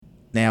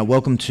Now,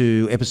 welcome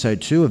to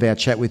episode 2 of our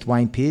chat with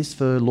Wayne Pearce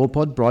for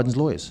LawPod, Bryden's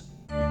Lawyers.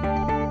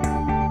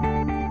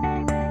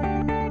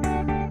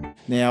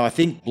 Now, I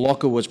think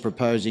Blocker was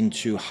proposing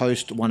to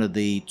host one of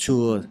the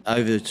tour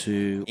over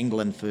to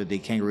England for the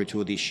Kangaroo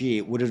Tour this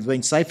year. Would it have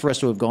been safe for us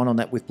to have gone on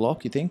that with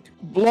Block, you think?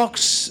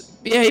 Block's,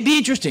 yeah, it'd be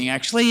interesting,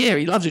 actually. Yeah,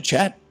 he loves a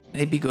chat.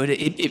 He'd be good.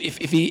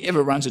 If he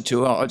ever runs a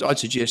tour, I'd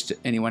suggest to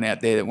anyone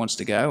out there that wants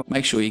to go,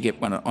 make sure you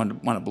get on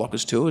one of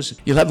Blocker's tours.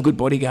 You'll have a good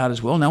bodyguard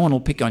as well. No one will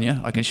pick on you,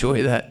 I can assure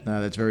you that.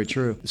 No, that's very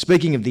true.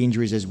 Speaking of the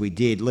injuries as we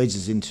did, leads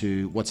us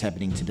into what's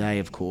happening today,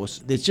 of course.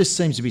 There just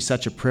seems to be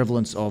such a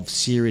prevalence of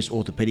serious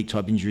orthopaedic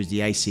type injuries, the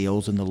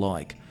ACLs and the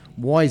like.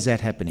 Why is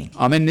that happening?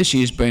 I mean, this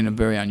year's been a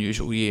very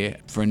unusual year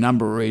for a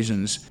number of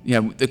reasons.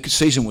 You know, the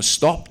season was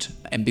stopped,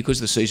 and because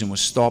the season was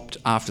stopped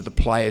after the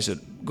players had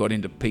got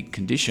into peak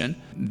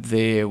condition,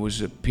 there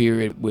was a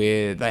period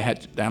where they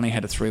only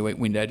had a 3-week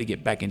window to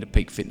get back into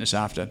peak fitness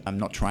after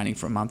not training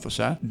for a month or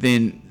so.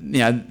 Then, you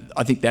know,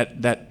 I think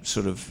that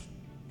sort of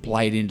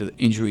played into the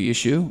injury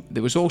issue.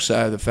 There was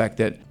also the fact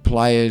that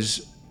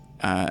players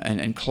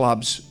and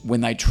clubs,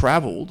 when they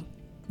travelled,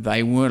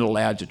 they weren't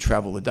allowed to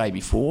travel the day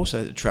before, so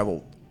they had to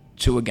travel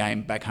to a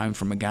game, back home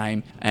from a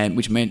game, and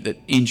which meant that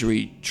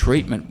injury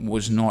treatment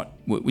we're not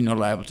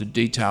able to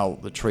detail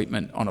the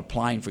treatment on a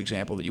plane, for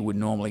example, that you would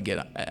normally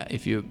get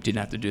if you didn't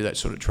have to do that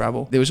sort of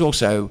travel. There was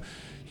also,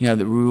 you know,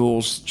 the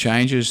rules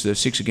changes. The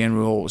 6 again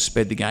rule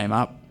sped the game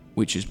up,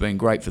 which has been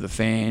great for the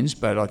fans,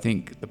 but I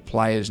think the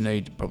players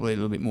need probably a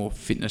little bit more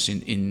fitness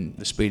in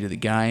the speed of the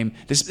game.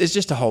 There's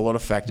just a whole lot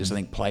of factors, I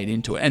think, played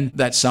into it, and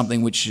that's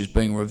something which is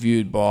being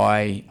reviewed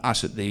by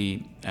us at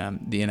the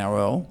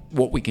NRL,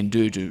 what we can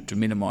do to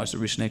minimise the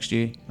risk next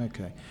year.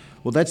 Okay.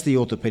 Well, that's the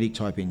orthopaedic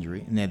type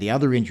injury. Now, the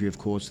other injury, of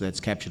course, that's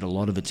captured a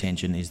lot of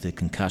attention is the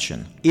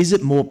concussion. Is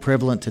it more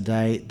prevalent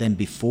today than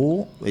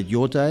before at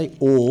your day,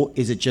 or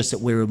is it just that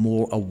we're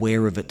more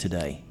aware of it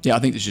today? Yeah, I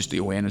think there's just the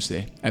awareness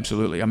there.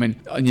 Absolutely. I mean,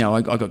 you know,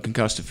 I got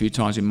concussed a few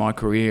times in my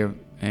career,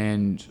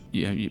 and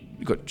you know, you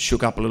got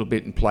shook up a little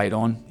bit and played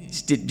on.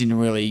 It didn't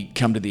really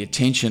come to the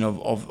attention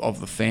of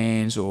the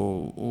fans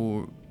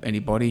or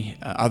anybody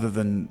other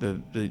than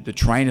the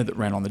trainer that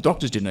ran on. The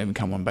doctors didn't even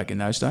come on back in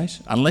those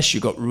days, unless you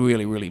got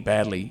really, really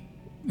badly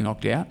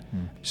knocked out.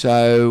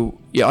 So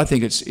yeah, I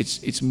think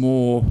it's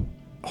more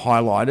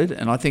highlighted,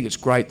 and I think it's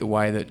great the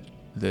way that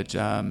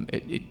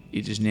it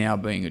is now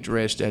being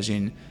addressed, as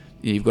in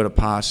you've got to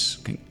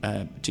pass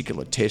a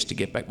particular test to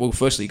get back. Well,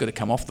 firstly, you've got to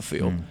come off the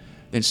field.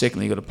 Then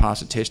secondly, you've got to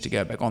pass a test to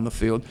go back on the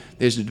field.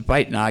 There's a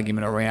debate and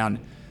argument around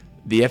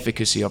the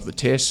efficacy of the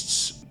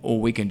tests.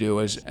 All we can do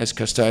as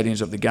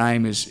custodians of the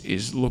game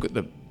is look at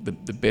the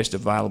best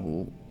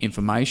available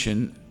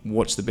information,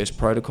 what's the best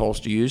protocols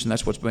to use, and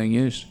that's what's being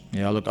used.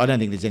 Yeah, look, I don't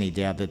think there's any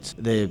doubt that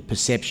the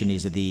perception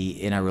is that the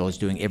NRL is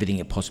doing everything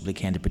it possibly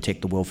can to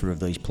protect the welfare of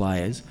these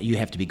players. You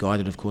have to be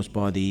guided, of course,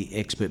 by the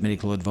expert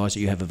medical advice that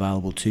you have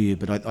available to you,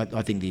 but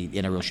I think the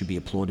NRL should be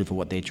applauded for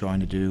what they're trying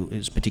to do,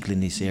 particularly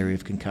in this area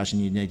of concussion.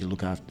 You need to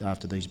look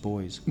after these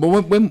boys.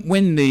 Well,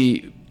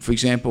 when for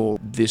example,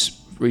 this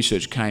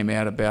research came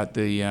out about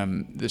the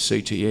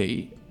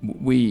CTE,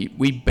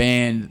 we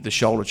banned the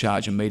shoulder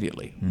charge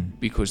immediately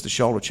because the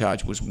shoulder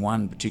charge was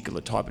one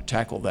particular type of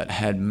tackle that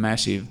had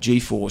massive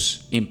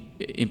G-force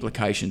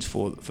implications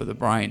for the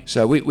brain.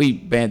 So we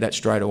banned that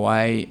straight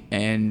away,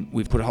 and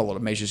we've put a whole lot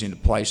of measures into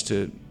place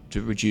to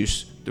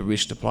reduce the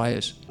risk to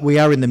players. We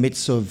are in the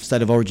midst of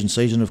State of Origin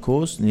season, of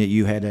course.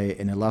 You had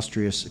an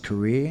illustrious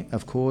career,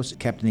 of course,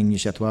 captaining New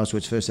South Wales to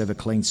its first ever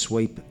clean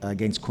sweep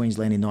against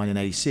Queensland in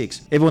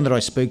 1986. Everyone that I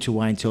speak to,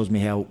 Wayne, tells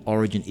me how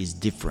Origin is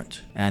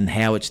different and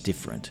how it's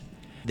different.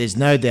 There's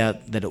no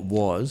doubt that it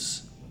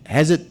was.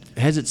 Has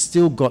it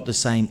still got the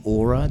same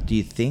aura, do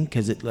you think,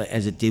 as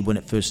it did when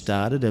it first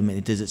started? I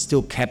mean, does it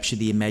still capture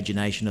the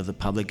imagination of the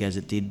public as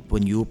it did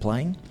when you were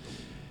playing?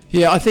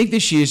 Yeah, I think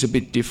this year's a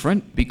bit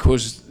different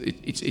because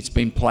it's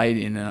been played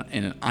in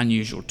an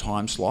unusual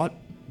time slot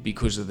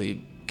because of the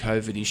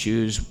COVID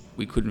issues.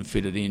 We couldn't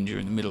fit it in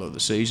during the middle of the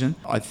season.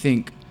 I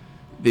think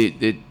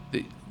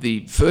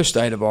the first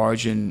State of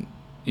Origin,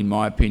 in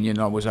my opinion,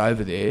 I was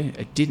over there,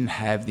 it didn't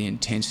have the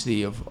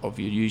intensity of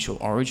your usual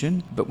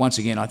Origin. But once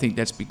again, I think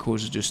that's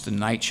because of just the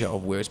nature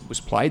of where it was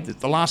played.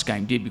 The last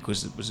game did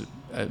because it was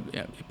a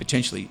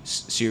potentially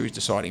series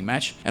deciding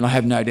match. And I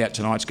have no doubt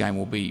tonight's game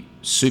will be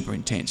super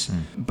intense.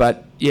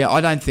 But yeah,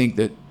 I don't think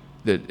that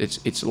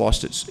it's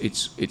lost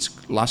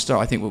its luster.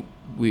 I think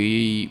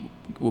we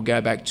will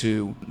go back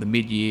to the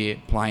mid-year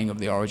playing of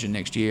the Origin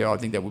next year. I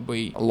think that would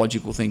be a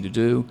logical thing to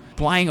do.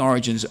 Playing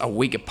Origins a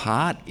week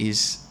apart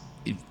is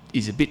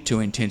a bit too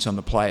intense on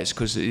the players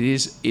because it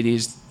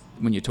is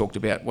when you talked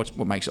about what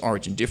makes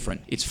Origin different.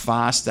 It's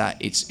faster,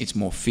 it's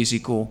more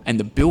physical, and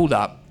the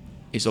build-up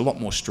is a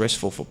lot more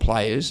stressful for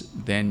players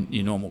than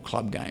your normal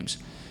club games.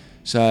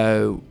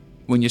 So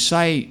when you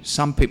say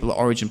some people are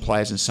Origin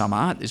players and some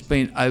aren't, there's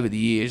been over the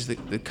years,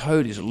 the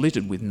code is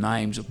littered with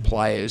names of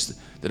players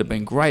that have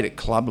been great at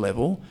club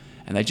level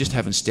and they just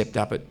haven't stepped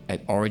up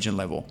at Origin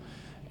level.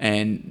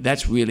 And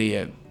that's really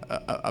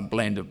a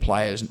blend of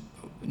players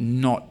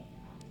not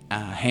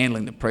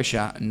handling the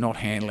pressure, not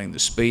handling the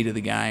speed of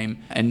the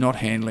game, and not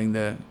handling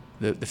the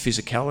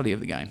physicality of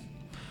the game.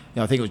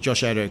 I think it was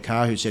Josh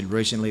Addo-Carr who said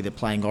recently that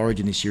playing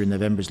Origin this year in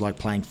November is like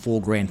playing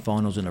 4 grand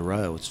finals in a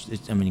row.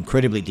 It's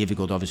incredibly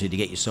difficult, obviously, to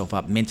get yourself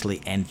up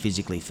mentally and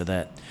physically for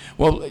that.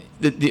 Well,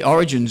 the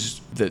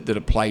Origins that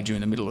are played during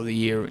the middle of the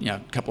year,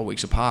 a couple of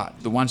weeks apart,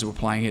 the ones that we're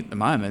playing at the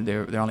moment,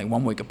 they're only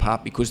 1 week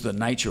apart because of the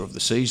nature of the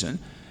season.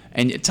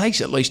 And it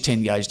takes at least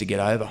 10 games to get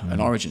over an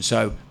Origin.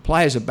 So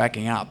players are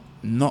backing up,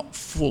 not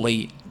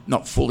fully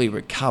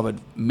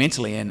recovered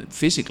mentally and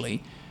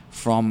physically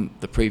from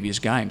the previous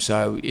game.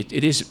 So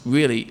it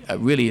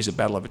really is a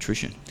battle of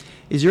attrition.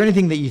 Is there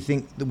anything that you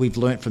think that we've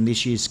learnt from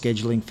this year's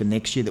scheduling for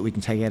next year that we can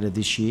take out of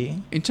this year?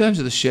 In terms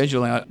of the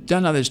scheduling, I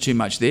don't know there's too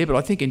much there, but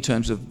I think in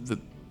terms of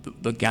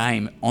the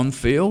game on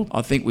field,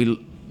 I think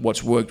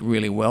what's worked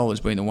really well has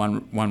been the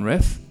one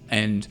ref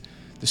and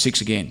the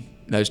 6 again.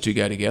 Those two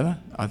go together.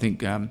 I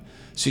think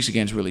 6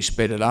 again's really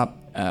sped it up,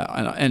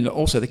 and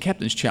also the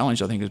captain's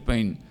challenge I think has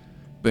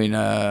been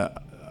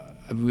a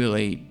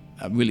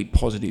really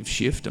positive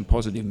shift and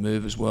positive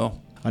move as well.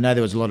 I know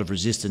there was a lot of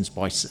resistance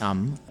by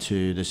some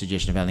to the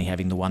suggestion of only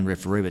having the one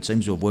referee, but it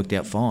seems to have worked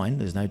out fine.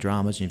 There's no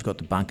dramas, and you've got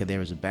the bunker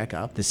there as a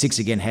backup. The 6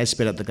 again has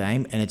sped up the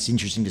game, and it's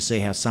interesting to see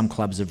how some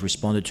clubs have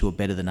responded to it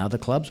better than other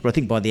clubs. But I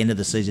think by the end of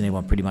the season,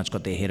 everyone pretty much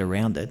got their head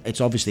around it.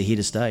 It's obviously here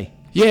to stay.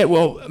 Yeah,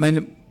 well, I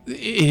mean, it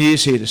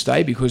is here to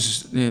stay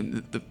because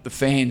the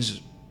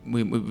fans.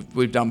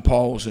 We've done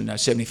polls and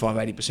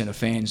 75-80% of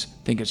fans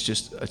think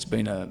it's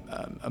been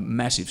a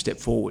massive step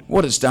forward.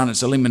 What it's done,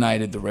 it's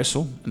eliminated the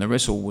wrestle, and the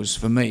wrestle was,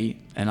 for me,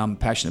 and I'm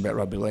passionate about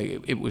rugby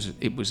league, it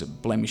was a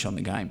blemish on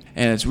the game,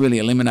 and it's really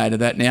eliminated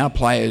that now.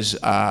 Players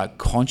are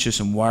conscious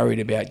and worried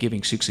about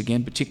giving 6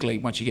 again, particularly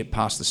once you get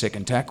past the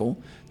second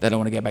tackle. They don't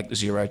want to go back to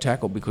 0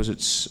 tackle because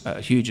it's a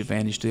huge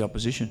advantage to the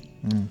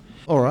opposition.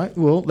 All right,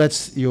 well,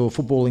 that's your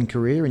footballing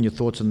career and your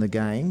thoughts on the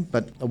game.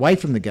 But away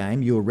from the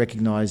game, you were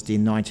recognised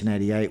in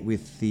 1988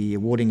 with the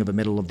awarding of a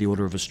Medal of the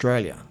Order of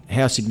Australia.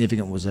 How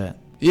significant was that?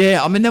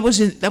 Yeah, I mean that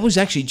was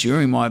actually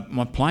during my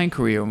playing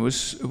career, and it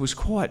was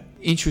quite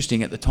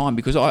interesting at the time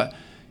because I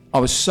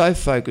was so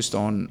focused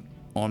on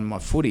my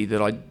footy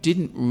that I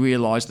didn't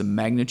realise the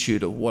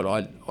magnitude of what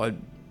I'd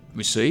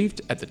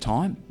received at the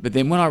time. But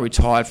then when I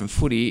retired from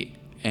footy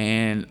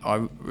and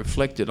I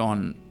reflected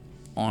on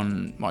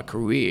my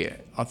career,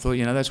 I thought,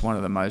 that's one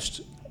of the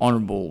most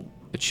honourable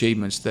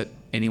achievements that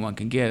anyone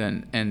can get,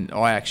 and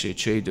I actually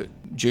achieved it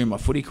during my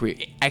footy career,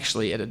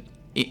 actually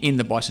in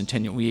the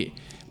bicentennial year,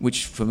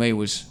 which for me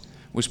was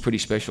pretty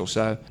special.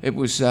 So it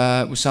was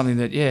something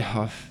that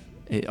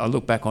I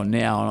look back on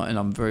now, and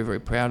I'm very,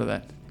 very proud of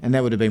that. And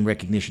that would have been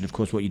recognition, of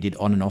course, what you did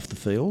on and off the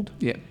field.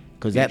 Yeah,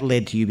 because that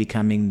led to you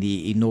becoming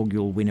the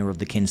inaugural winner of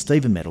the Ken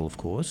Stephen Medal, of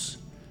course.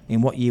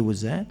 In what year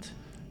was that?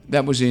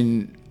 That was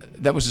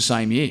the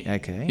same year.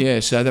 Okay. Yeah,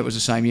 so that was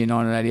the same year,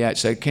 1988.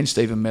 So Ken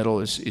Stephen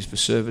Medal is for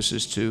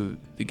services to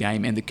the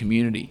game and the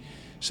community.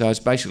 So it's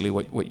basically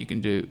what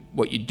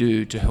you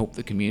do to help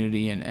the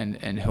community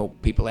and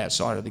help people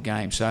outside of the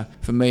game. So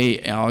for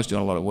me, I was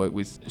doing a lot of work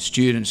with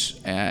students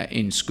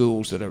in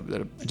schools that are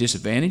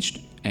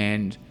disadvantaged,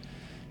 and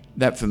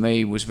that for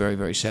me was very,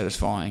 very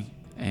satisfying.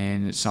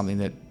 And it's something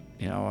that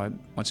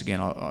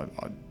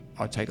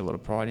I take a lot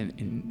of pride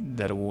in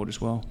that award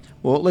as well.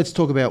 Well, let's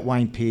talk about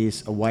Wayne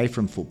Pearce away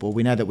from football.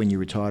 We know that when you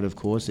retired, of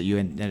course, that you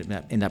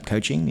ended up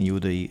coaching, and you were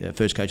the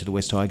first coach of the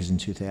West Tigers in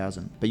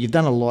 2000. But you've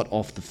done a lot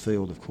off the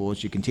field, of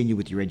course. You continue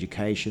with your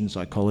education,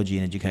 psychology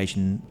and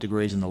education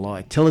degrees and the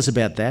like. Tell us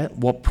about that.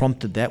 What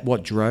prompted that?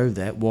 What drove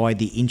that? Why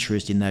the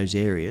interest in those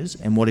areas?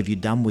 And what have you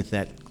done with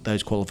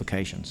those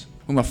qualifications?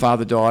 When my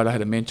father died, I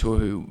had a mentor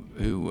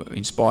who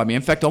inspired me.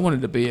 In fact, I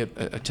wanted to be a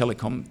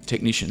telecom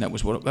technician. That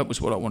was what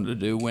I wanted to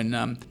do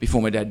when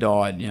before my dad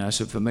died.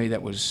 So for me,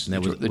 that was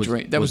the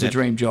dream. That was the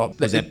dream job.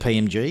 Was that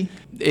PMG?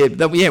 Yeah,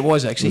 it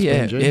was actually.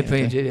 PMG?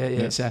 PMG.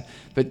 Yeah. So,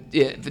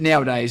 but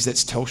nowadays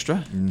that's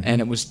Telstra,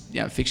 and it was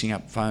fixing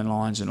up phone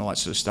lines and all that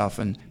sort of stuff.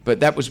 But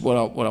that was what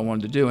I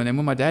wanted to do. And then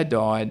when my dad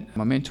died,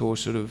 my mentor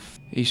sort of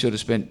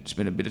spent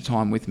a bit of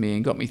time with me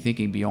and got me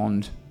thinking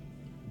beyond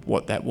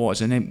what that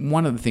was. And then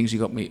one of the things he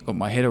got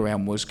my head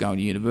around was going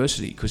to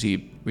university, because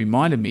he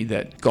reminded me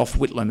that Gough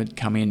Whitlam had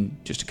come in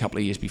just a couple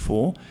of years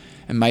before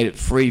and made it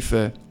free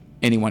for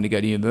anyone to go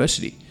to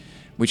university,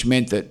 which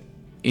meant that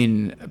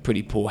in a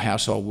pretty poor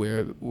household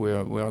where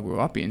I grew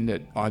up in,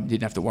 that I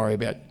didn't have to worry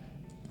about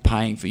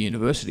paying for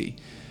university.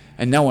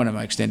 And no one in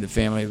my extended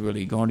family had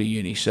really gone to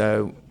uni.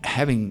 So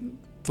having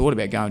thought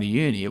about going to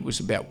uni, it was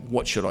about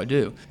what should I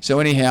do. So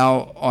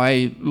anyhow,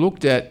 I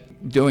looked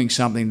at doing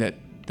something that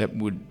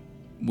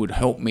would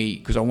help me,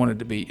 because I wanted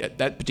to be, at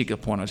that particular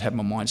point, I was having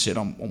my mind set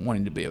on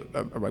wanting to be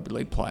a rugby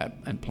league player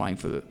and playing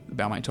for the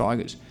Balmain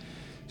Tigers.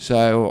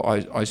 So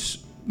I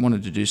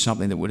wanted to do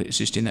something that would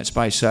assist in that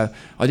space. So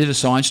I did a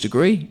science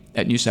degree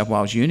at New South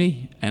Wales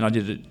Uni, and I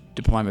did a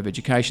diploma of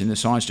education. The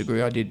science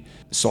degree, I did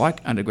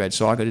undergrad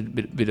psych, I did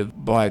a bit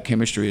of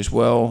biochemistry as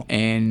well.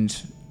 And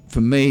for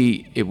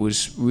me, it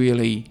was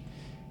really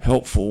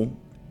helpful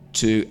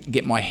to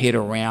get my head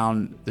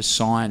around the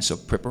science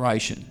of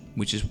preparation.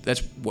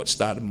 that's what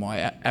started my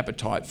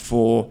appetite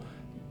for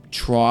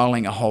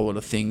trialing a whole lot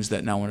of things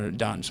that no one had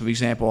done. So, for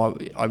example,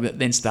 I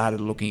then started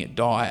looking at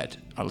diet.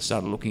 I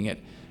started looking at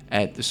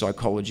the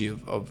psychology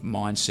of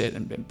mindset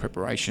and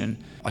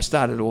preparation. I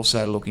started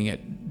also looking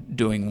at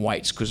doing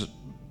weights, because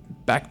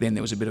back then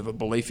there was a bit of a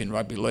belief in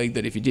rugby league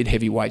that if you did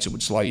heavy weights it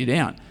would slow you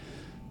down.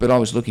 But I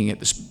was looking at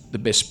the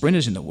best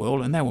sprinters in the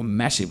world, and they were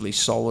massively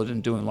solid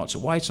and doing lots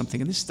of weights. I'm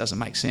thinking, this doesn't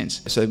make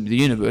sense. So the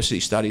university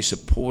studies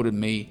supported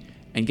me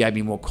and gave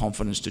me more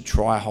confidence to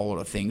try a whole lot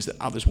of things that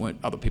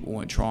other people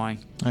weren't trying.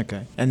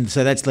 Okay. And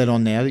so that's led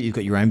on now that you've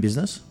got your own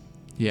business?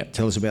 Yeah.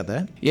 Tell us about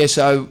that. Yeah,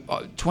 so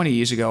 20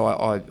 years ago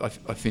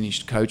I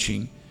finished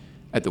coaching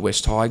at the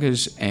West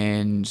Tigers,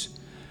 and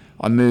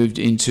I moved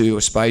into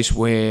a space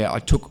where I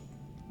took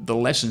the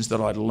lessons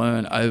that I'd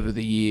learned over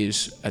the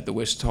years at the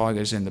West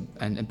Tigers and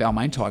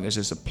Balmain Tigers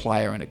as a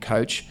player and a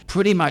coach,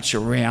 pretty much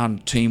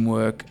around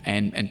teamwork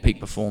and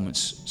peak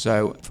performance.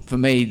 So for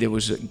me, there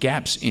was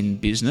gaps in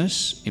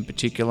business, in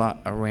particular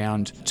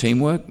around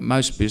teamwork.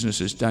 Most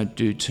businesses don't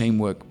do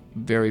teamwork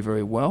very,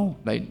 very well.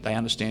 They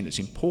understand it's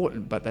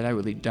important, but they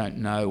don't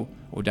know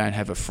or don't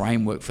have a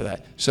framework for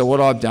that. So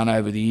what I've done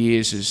over the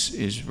years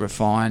is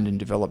refined and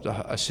developed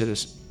a set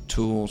of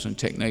tools and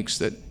techniques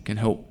that can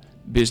help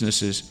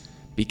businesses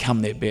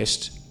become their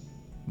best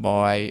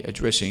by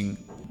addressing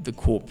the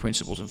core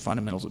principles and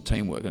fundamentals of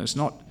teamwork. And it's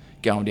not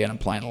going down and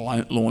playing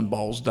a lawn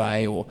bowls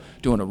day or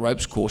doing a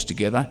ropes course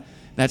together.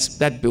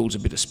 That builds a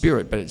bit of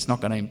spirit, but it's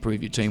not going to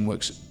improve your teamwork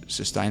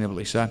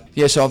sustainably. So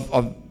yes,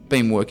 I've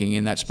been working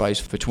in that space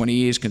for 20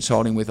 years,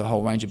 consulting with a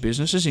whole range of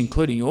businesses,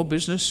 including your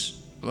business,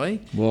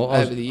 Lee,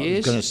 over the years. I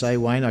was going to say,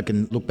 Wayne, I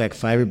can look back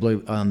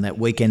favourably on that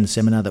weekend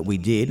seminar that we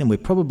did, and we're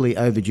probably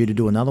overdue to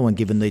do another one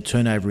given the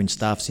turnover in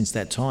staff since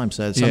that time.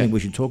 So it's something we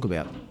should talk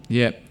about.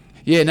 Yeah.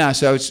 No,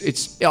 so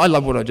it's I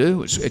love what I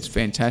do. It's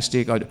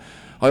fantastic.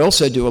 I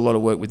also do a lot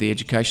of work with the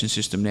education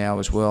system now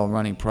as well,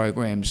 running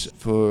programs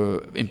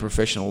in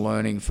professional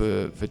learning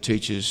for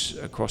teachers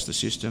across the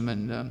system.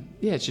 And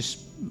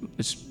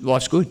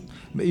life's good.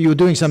 You were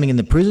doing something in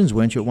the prisons,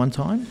 weren't you, at one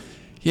time?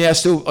 Yeah, I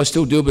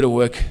still do a bit of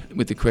work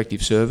with the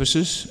corrective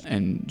services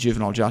and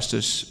juvenile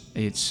justice.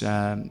 What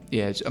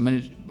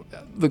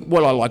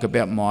I like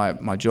about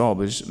my job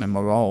and my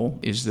role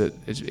is that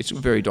it's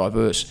very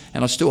diverse,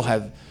 and I still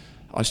have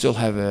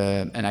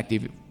an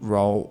active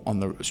role on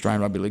the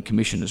Australian Rugby League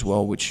Commission as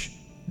well, which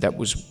that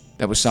was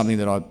something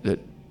that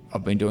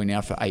I've been doing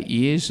now for 8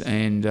 years,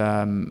 and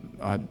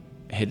I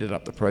headed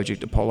up the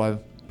Project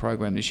Apollo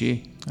program this year.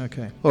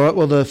 Okay. All right.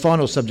 Well, the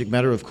final subject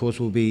matter, of course,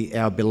 will be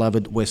our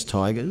beloved West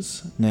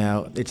Tigers.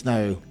 Now, it's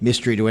no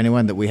mystery to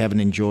anyone that we haven't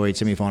enjoyed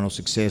semi-final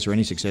success or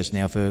any success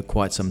now for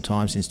quite some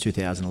time, since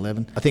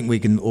 2011. I think we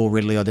can all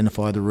readily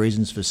identify the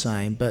reasons for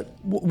same. But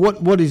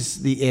what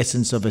is the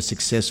essence of a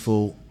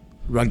successful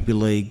rugby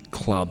league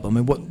club? I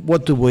mean,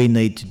 what do we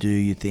need to do,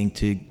 you think,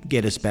 to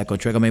get us back on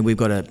track? I mean, we've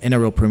got an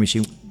NRL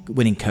Premiership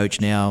winning coach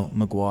now,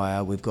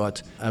 Maguire. We've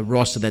got a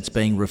roster that's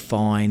being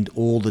refined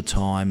all the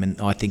time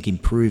and I think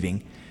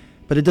improving.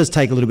 But it does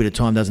take a little bit of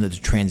time, doesn't it, to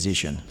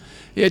transition?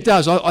 Yeah, it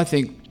does. I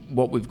think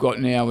what we've got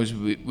now is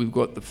we've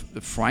got the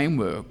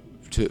framework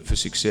for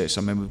success.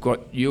 I mean, we've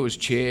got you as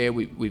chair,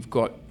 we've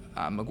got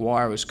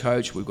Maguire as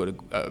coach, we've got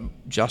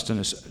Justin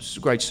as a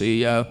great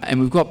CEO,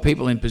 and we've got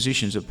people in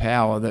positions of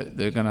power that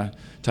they're going to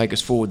take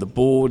us forward. The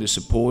board is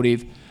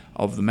supportive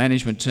of the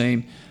management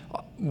team.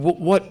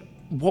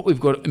 What we've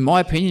got, in my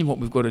opinion, what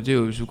we've got to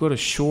do is we've got to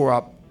shore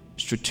up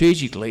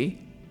strategically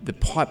the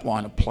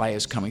pipeline of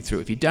players coming through.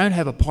 If you don't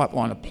have a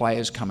pipeline of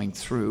players coming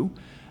through,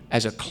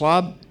 as a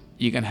club,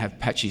 you're going to have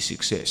patchy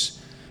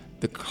success.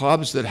 The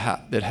clubs that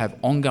have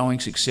ongoing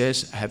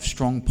success have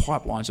strong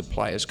pipelines of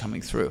players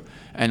coming through.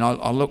 And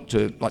I look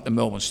to like the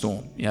Melbourne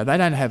Storm. You know, they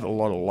don't have a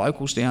lot of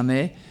locals down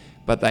there,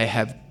 but they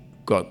have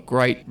got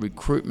great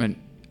recruitment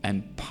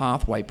and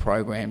pathway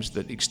programs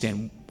that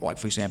extend, like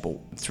for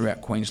example, throughout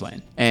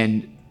Queensland.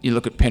 And you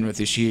look at Penrith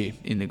this year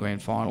in the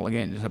grand final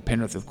again. So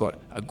Penrith have got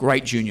a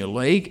great junior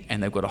league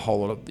and they've got a whole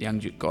lot of young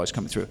guys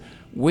coming through.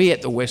 We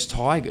at the West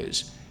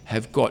Tigers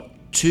have got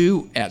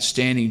 2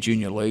 outstanding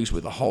junior leagues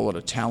with a whole lot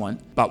of talent,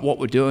 but what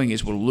we're doing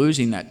is we're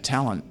losing that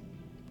talent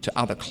to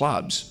other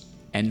clubs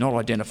and not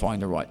identifying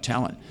the right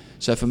talent.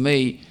 So for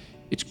me,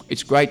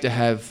 it's great to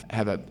have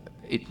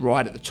it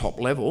right at the top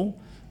level,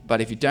 but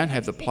if you don't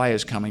have the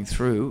players coming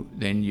through,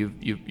 then you're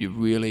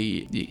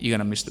going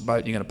to miss the boat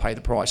and you're going to pay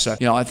the price. So,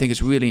 I think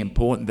it's really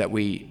important that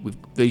with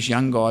these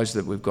young guys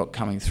that we've got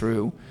coming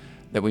through,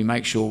 that we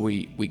make sure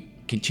we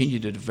continue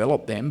to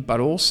develop them, but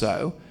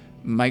also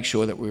make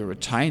sure that we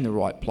retain the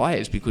right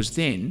players, because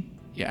then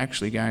you're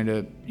going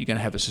to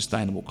have a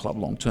sustainable club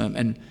long term.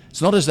 And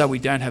it's not as though we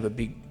don't have a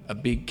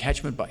big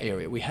catchment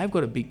area. We have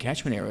got a big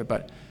catchment area,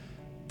 but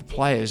the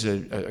players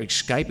are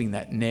escaping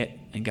that net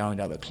and going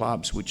to other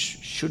clubs, which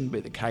shouldn't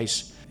be the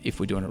case if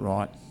we're doing it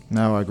right.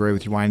 No, I agree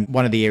with you, Wayne.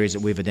 One of the areas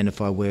that we've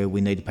identified where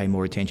we need to pay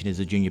more attention is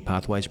the junior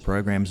pathways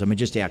programs. I mean,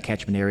 just our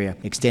catchment area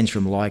extends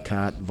from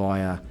Leichhardt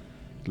via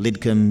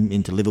Lidcombe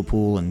into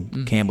Liverpool and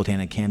Campbelltown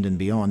and Camden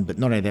beyond. But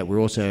not only that, we're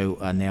also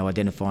now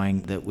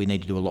identifying that we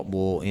need to do a lot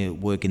more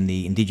work in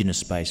the Indigenous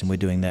space, and we're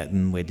doing that,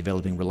 and we're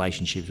developing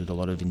relationships with a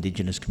lot of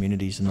Indigenous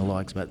communities and the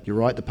likes. But you're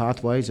right, the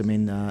pathways, I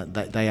mean,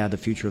 they are the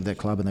future of that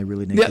club, and they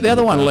really need to the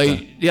other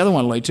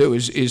one, Lee, too,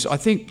 is I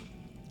think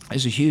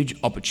there's a huge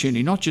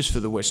opportunity, not just for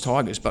the West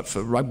Tigers, but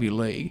for rugby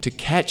league, to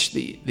catch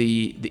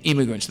the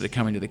immigrants that are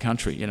coming to the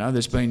country. You know,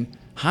 there's been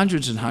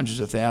hundreds and hundreds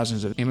of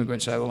thousands of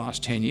immigrants over the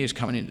last 10 years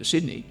coming into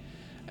Sydney.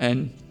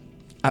 And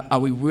are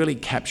we really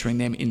capturing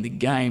them in the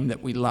game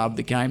that we love,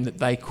 the game that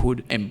they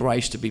could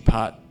embrace to be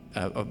part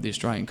of the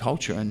Australian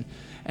culture? And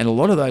a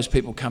lot of those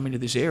people come into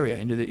this area,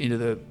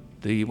 into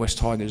the West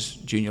Tigers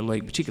Junior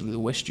League, particularly the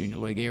West Junior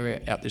League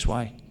area out this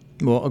way.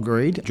 Well,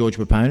 agreed. George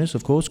Paponis,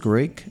 of course,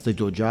 Greek, the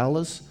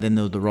Georgalas, then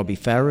the Robbie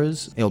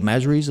Farahs, El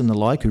Masris and the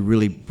like, who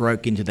really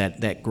broke into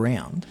that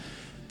ground.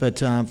 But,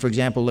 for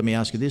example, let me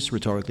ask you this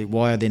rhetorically: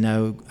 why are there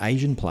no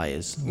Asian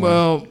players?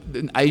 Well,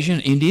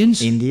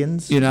 Indians.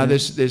 You know,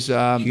 there's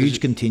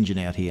huge contingent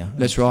out here.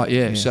 That's right.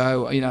 Yeah.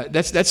 So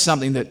that's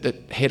something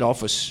that head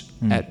office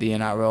at the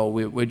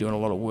NRL we're doing a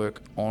lot of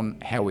work on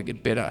how we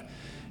get better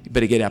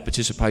get our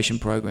participation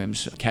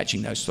programs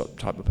catching those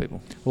type of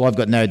people. Well, I've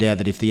got no doubt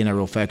that if the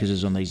NRL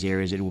focuses on these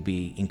areas, it will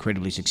be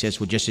incredibly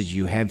successful, just as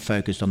you have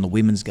focused on the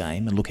women's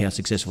game, and look how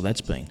successful that's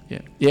been.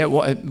 Yeah.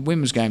 Well,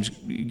 women's game's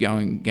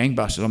going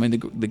gangbusters. I mean,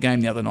 the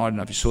game the other night, I don't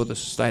know if you saw the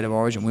State of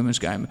Origin women's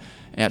game,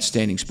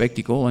 outstanding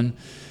spectacle, and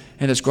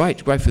it's great.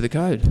 It's great for the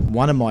code.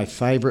 One of my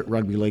favourite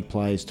rugby league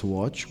players to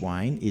watch,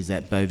 Wayne, is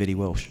that Bo Vetti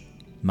Welsh.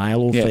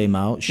 Male or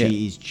female,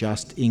 she is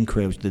just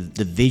incredible.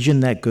 The vision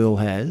that girl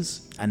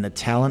has, and the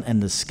talent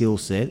and the skill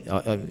set.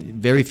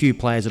 Very few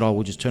players that I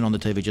will just turn on the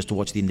TV just to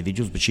watch the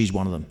individuals, but she's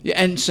one of them. Yeah,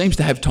 and seems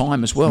to have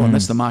time as well, and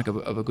that's the mark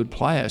of a good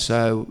player.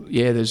 So,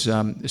 there's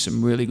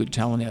some really good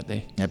talent out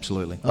there.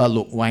 Absolutely.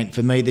 Look, Wayne,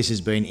 for me, this has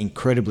been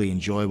incredibly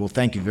enjoyable.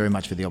 Thank you very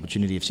much for the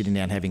opportunity of sitting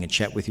down and having a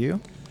chat with you.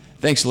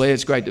 Thanks, Lee.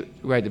 It's great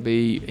to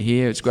be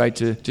here. It's great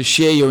to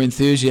share your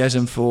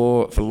enthusiasm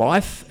for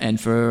life and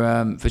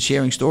for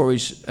sharing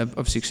stories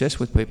of success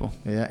with people.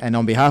 Yeah, and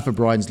on behalf of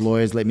Bryden's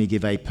Lawyers, let me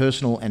give a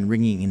personal and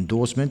ringing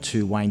endorsement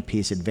to Wayne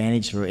Pearce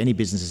Advantage. For any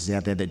businesses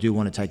out there that do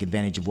want to take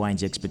advantage of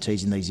Wayne's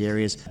expertise in these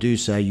areas, do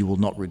so. You will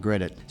not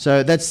regret it.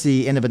 So that's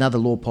the end of another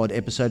Law Pod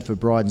episode for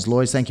Bryden's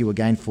Lawyers. Thank you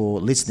again for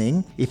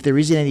listening. If there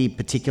is any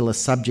particular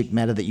subject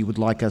matter that you would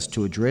like us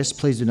to address,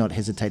 please do not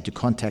hesitate to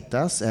contact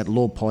us at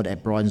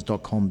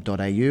lawpod@brydens.com.au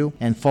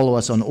and follow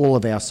us on all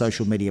of our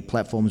social media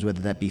platforms,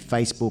 whether that be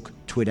Facebook,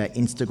 Twitter,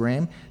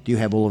 Instagram. Do you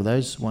have all of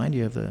those, Wayne? Do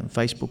you have the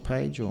Facebook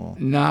page or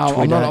no?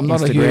 Twitter, I'm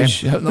not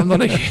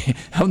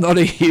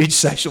a huge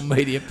social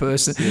media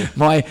person. Yeah.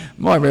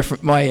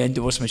 My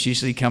endorsements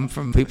usually come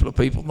from people to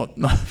people,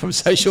 not from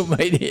social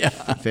media.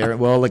 Fair.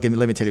 Well, let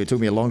me tell you, it took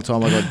me a long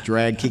time. I got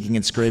dragged kicking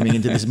and screaming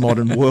into this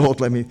modern world.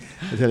 Let me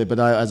tell you. But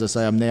as I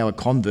say, I'm now a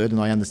convert,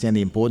 and I understand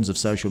the importance of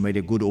social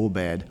media, good or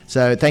bad.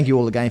 So thank you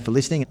all again for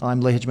listening.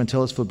 I'm Lee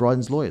Hedgeman-Tellis for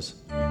Bryden's Lawyers.